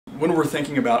When we're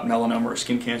thinking about melanoma or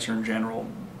skin cancer in general,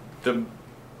 the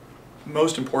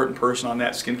most important person on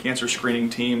that skin cancer screening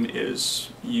team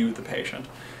is you, the patient.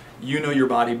 You know your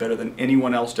body better than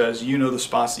anyone else does. You know the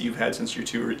spots that you've had since you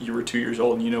were 2 years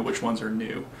old, and you know which ones are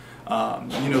new.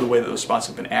 You know the way that those spots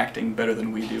have been acting better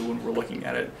than we do when we're looking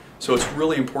at it. So it's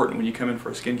really important when you come in for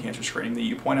a skin cancer screening that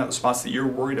you point out the spots that you're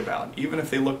worried about. Even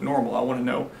if they look normal, I want to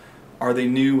know, are they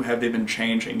new? Have they been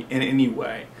changing in any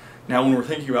way? Now, when we're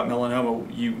thinking about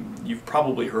melanoma, you've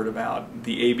probably heard about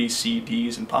the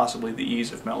ABCDs and possibly the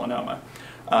E's of melanoma.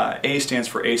 A stands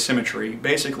for asymmetry.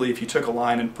 Basically, if you took a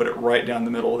line and put it right down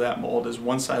the middle of that mold, does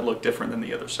one side look different than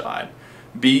the other side?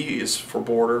 B is for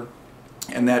border,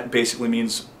 and that basically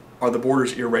means, are the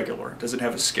borders irregular? Does it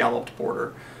have a scalloped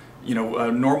border? You know,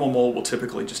 a normal mold will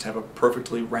typically just have a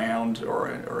perfectly round or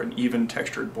an even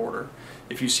textured border.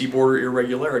 If you see border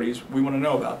irregularities, we want to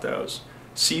know about those.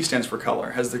 C stands for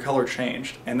color. Has the color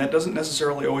changed? And that doesn't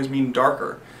necessarily always mean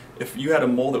darker. If you had a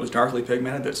mole that was darkly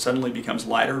pigmented that suddenly becomes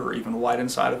lighter or even white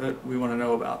inside of it, we want to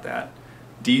know about that.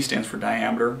 D stands for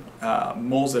diameter.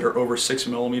 Moles that are over 6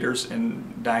 millimeters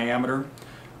in diameter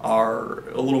are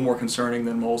a little more concerning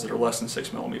than moles that are less than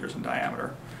 6 millimeters in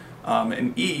diameter.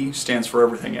 And E stands for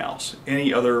everything else.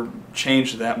 Any other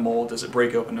change to that mole, does it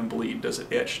break open and bleed? Does it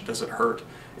itch? Does it hurt?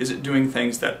 Is it doing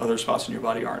things that other spots in your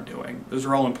body aren't doing? Those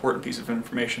are all important pieces of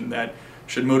information that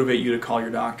should motivate you to call your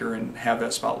doctor and have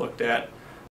that spot looked at